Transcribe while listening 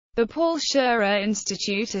The Paul Scherrer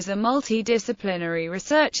Institute is a multidisciplinary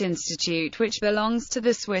research institute which belongs to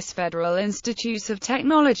the Swiss Federal Institutes of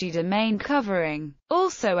Technology domain covering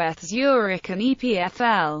also ETH Zurich and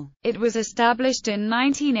EPFL. It was established in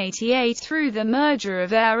 1988 through the merger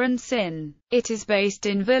of ETH and SIN. It is based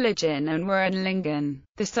in Villingen and Wernlingen.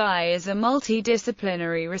 The SI is a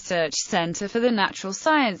multidisciplinary research center for the natural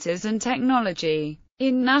sciences and technology,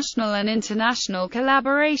 in national and international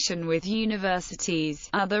collaboration with universities,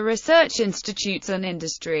 other research institutes and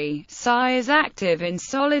industry. SI is active in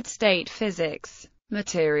solid-state physics,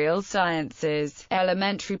 material sciences,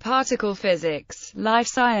 elementary particle physics, life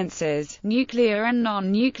sciences, nuclear and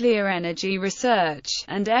non-nuclear energy research,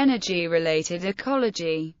 and energy-related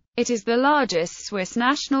ecology. It is the largest Swiss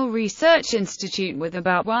national research institute with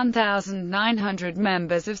about 1,900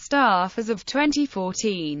 members of staff as of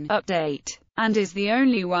 2014 and is the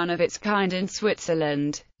only one of its kind in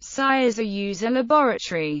Switzerland. SI is a user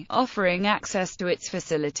laboratory, offering access to its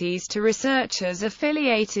facilities to researchers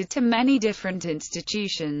affiliated to many different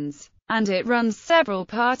institutions, and it runs several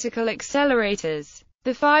particle accelerators.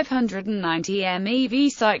 The 590 MeV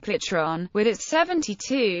cyclotron, with its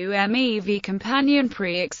 72 MeV companion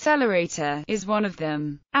pre-accelerator, is one of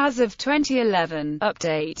them. As of 2011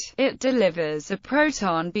 update, it delivers a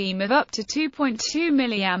proton beam of up to 2.2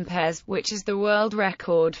 mA, which is the world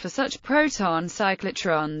record for such proton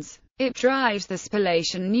cyclotrons. It drives the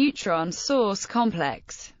spallation neutron source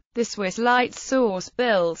complex. The Swiss light source,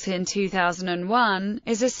 built in 2001,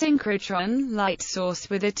 is a synchrotron light source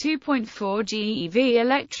with a 2.4 GeV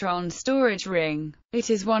electron storage ring. It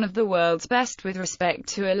is one of the world's best with respect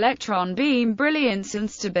to electron beam brilliance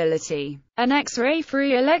and stability. An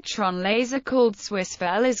X-ray-free electron laser called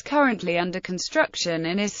SwissFEL is currently under construction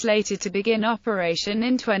and is slated to begin operation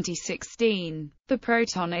in 2016. The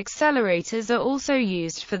proton accelerators are also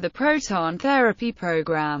used for the proton therapy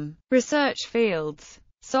program. Research fields: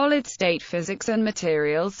 solid-state physics and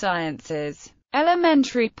material sciences,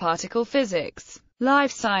 elementary particle physics,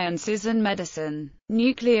 life sciences and medicine,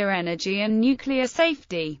 nuclear energy and nuclear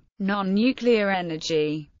safety, non-nuclear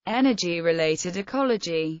energy, energy-related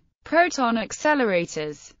ecology, proton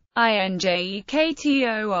accelerators.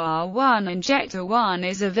 Eidgenössisches Injector 1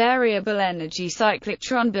 is a variable energy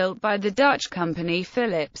cyclotron built by the Dutch company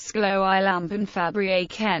Philips Gloeilampen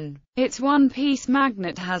Fabrieken. Its one-piece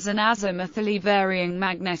magnet has an azimuthally varying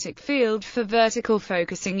magnetic field for vertical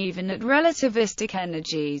focusing even at relativistic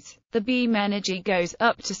energies. The beam energy goes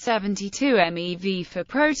up to 72 MeV for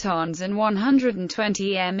protons and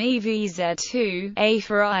 120 MeV Z2A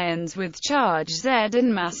for ions with charge Z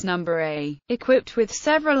and mass number A. Equipped with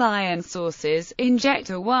several ion sources,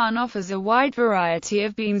 Injector 1 offers a wide variety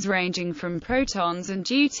of beams ranging from protons and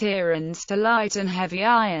deuterions to light and heavy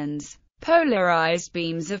ions. Polarized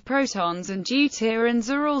beams of protons and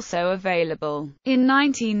deuterions are also available. In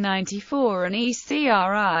 1994 an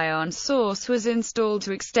ECR ion source was installed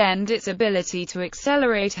to extend its ability to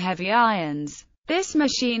accelerate heavy ions. This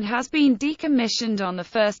machine has been decommissioned on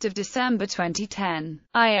 1 December 2010.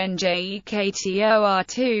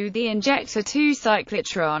 Eidgenössisches The Injector 2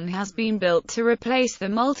 cyclotron has been built to replace the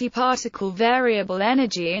multi-particle variable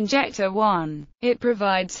energy Injector 1. It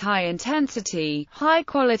provides high-intensity,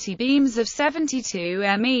 high-quality beams of 72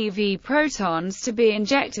 MeV protons to be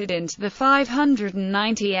injected into the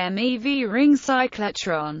 590 MeV ring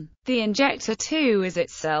cyclotron. The Injector 2 is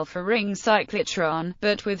itself a ring cyclotron,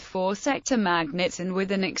 but with 4-sector magnets and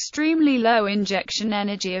with an extremely low injection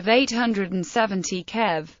energy of 870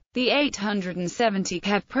 keV. The 870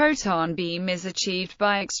 keV proton beam is achieved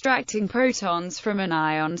by extracting protons from an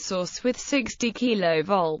ion source with 60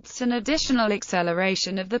 kV and additional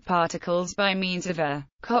acceleration of the particles by means of a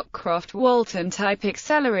Cockcroft-Walton type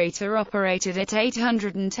accelerator operated at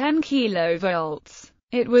 810 kV.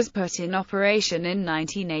 It was put in operation in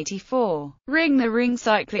 1984. The ring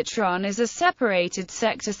cyclotron is a separated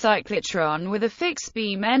sector cyclotron with a fixed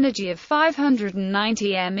beam energy of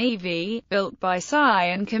 590 MeV, built by SI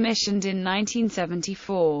and commissioned in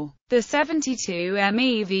 1974. The 72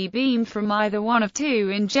 MeV beam from either one of two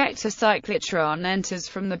injector cyclotron enters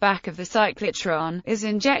from the back of the cyclotron, is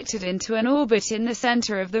injected into an orbit in the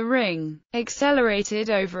center of the ring, accelerated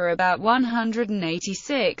over about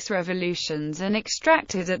 186 revolutions and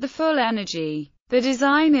extracted at the full energy. The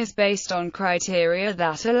design is based on criteria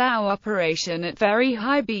that allow operation at very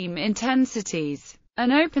high beam intensities.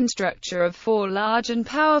 An open structure of 4 large and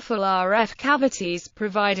powerful RF cavities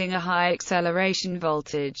providing a high acceleration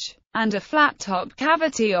voltage, and a flat top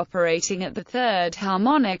cavity operating at the third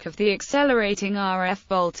harmonic of the accelerating RF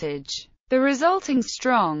voltage. The resulting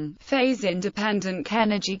strong, phase-independent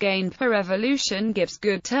energy gain per revolution gives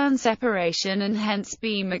good turn separation and hence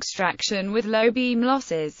beam extraction with low beam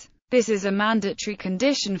losses. This is a mandatory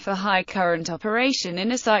condition for high current operation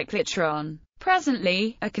in a cyclotron.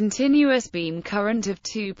 Presently, a continuous beam current of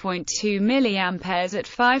 2.2 mA at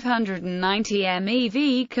 590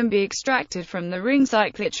 MeV can be extracted from the ring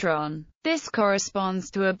cyclotron. This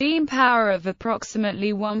corresponds to a beam power of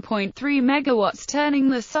approximately 1.3 megawatts,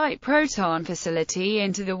 turning the site proton facility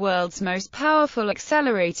into the world's most powerful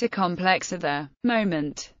accelerator complex at the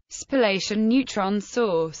moment. Spallation neutron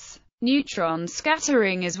source. Neutron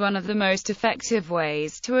scattering is one of the most effective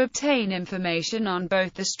ways to obtain information on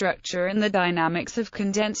both the structure and the dynamics of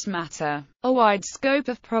condensed matter. A wide scope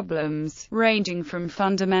of problems, ranging from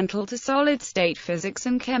fundamental to solid-state physics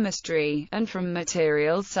and chemistry, and from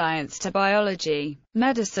materials science to biology,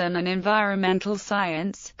 medicine and environmental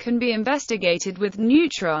science, can be investigated with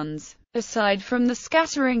neutrons. Aside from the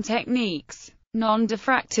scattering techniques,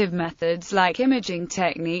 non-diffractive methods like imaging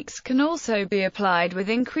techniques can also be applied with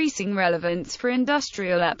increasing relevance for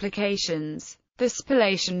industrial applications. The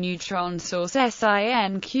spallation neutron source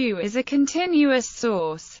SINQ is a continuous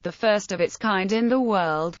source, the first of its kind in the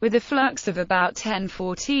world, with a flux of about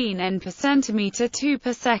 1014 N per centimeter 2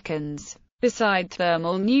 per seconds. Beside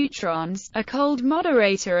thermal neutrons, a cold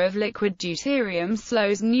moderator of liquid deuterium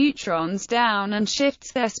slows neutrons down and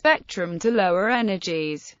shifts their spectrum to lower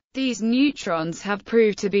energies. These neutrons have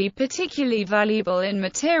proved to be particularly valuable in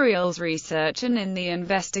materials research and in the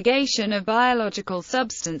investigation of biological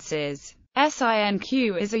substances.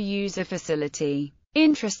 SINQ is a user facility.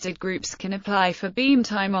 Interested groups can apply for beam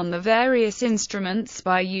time on the various instruments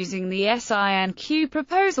by using the SINQ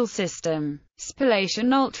proposal system.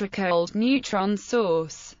 Spallation ultra-cold neutron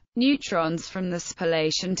source. Neutrons from the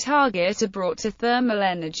spallation target are brought to thermal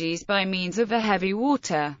energies by means of a heavy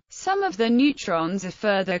water. Some of the neutrons are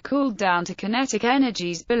further cooled down to kinetic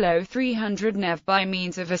energies below 300 MeV by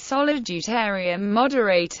means of a solid deuterium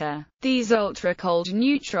moderator. These ultra-cold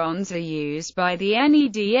neutrons are used by the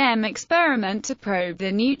NEDM experiment to probe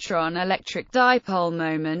the neutron electric dipole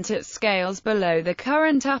moment at scales below the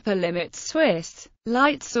current upper limit. Swiss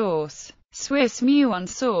light source. Swiss muon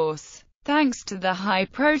source. Thanks to the high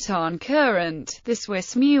proton current, the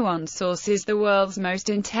Swiss muon source is the world's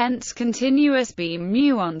most intense continuous beam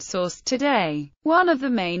muon source today. One of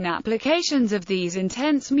the main applications of these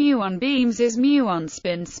intense muon beams is muon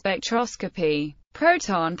spin spectroscopy.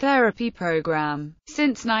 Proton therapy program.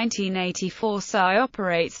 Since 1984, Psi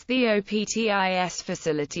operates the OPTIS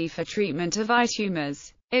facility for treatment of eye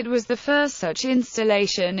tumors. It was the first such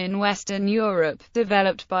installation in Western Europe,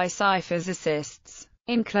 developed by Psi physicists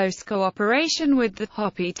in close cooperation with the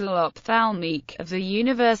Hôpital Ophthalmique of the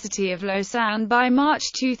University of Lausanne. By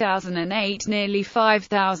March 2008, nearly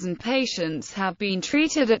 5,000 patients have been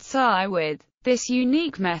treated at Psi with this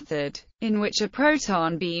unique method, in which a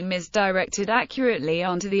proton beam is directed accurately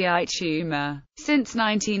onto the eye tumor. Since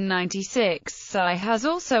 1996, Psi has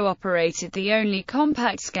also operated the only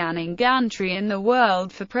compact scanning gantry in the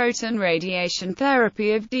world for proton radiation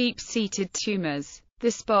therapy of deep-seated tumors. The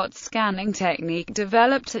spot scanning technique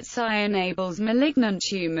developed at Psi enables malignant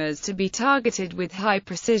tumors to be targeted with high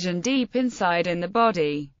precision deep inside in the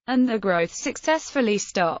body, and the growth successfully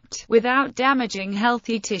stopped, without damaging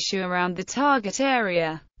healthy tissue around the target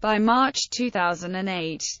area. By March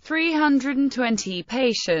 2008, 320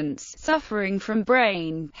 patients suffering from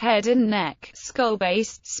brain, head and neck,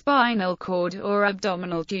 skull-based, spinal cord or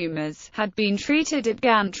abdominal tumors had been treated at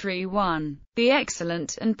Gantry 1. The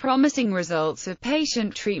excellent and promising results of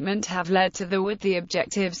patient treatment have led to the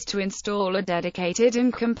objectives to install a dedicated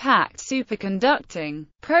and compact superconducting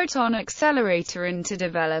proton accelerator and to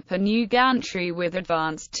develop a new gantry with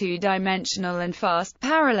advanced two-dimensional and fast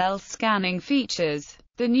parallel scanning features.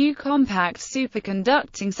 The new compact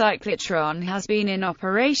superconducting cyclotron has been in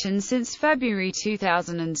operation since February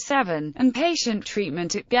 2007, and patient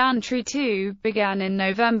treatment at Gantry 2 began in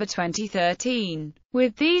November 2013.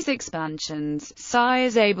 With these expansions, Psi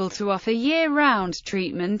is able to offer year-round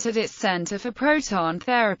treatment at its Center for Proton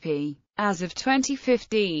Therapy. As of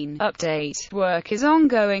 2015, update work is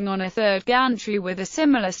ongoing on a third gantry with a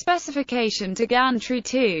similar specification to Gantry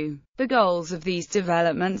 2. The goals of these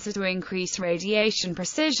developments are to increase radiation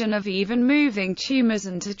precision of even-moving tumors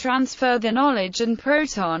and to transfer the knowledge and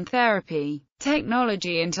proton therapy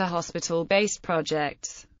technology into hospital-based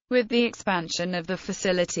projects. With the expansion of the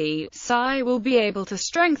facility, Psi will be able to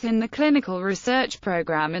strengthen the clinical research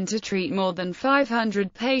program and to treat more than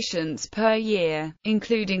 500 patients per year,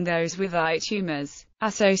 including those with eye tumors.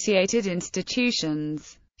 Associated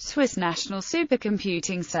institutions. Swiss National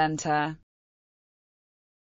Supercomputing Center.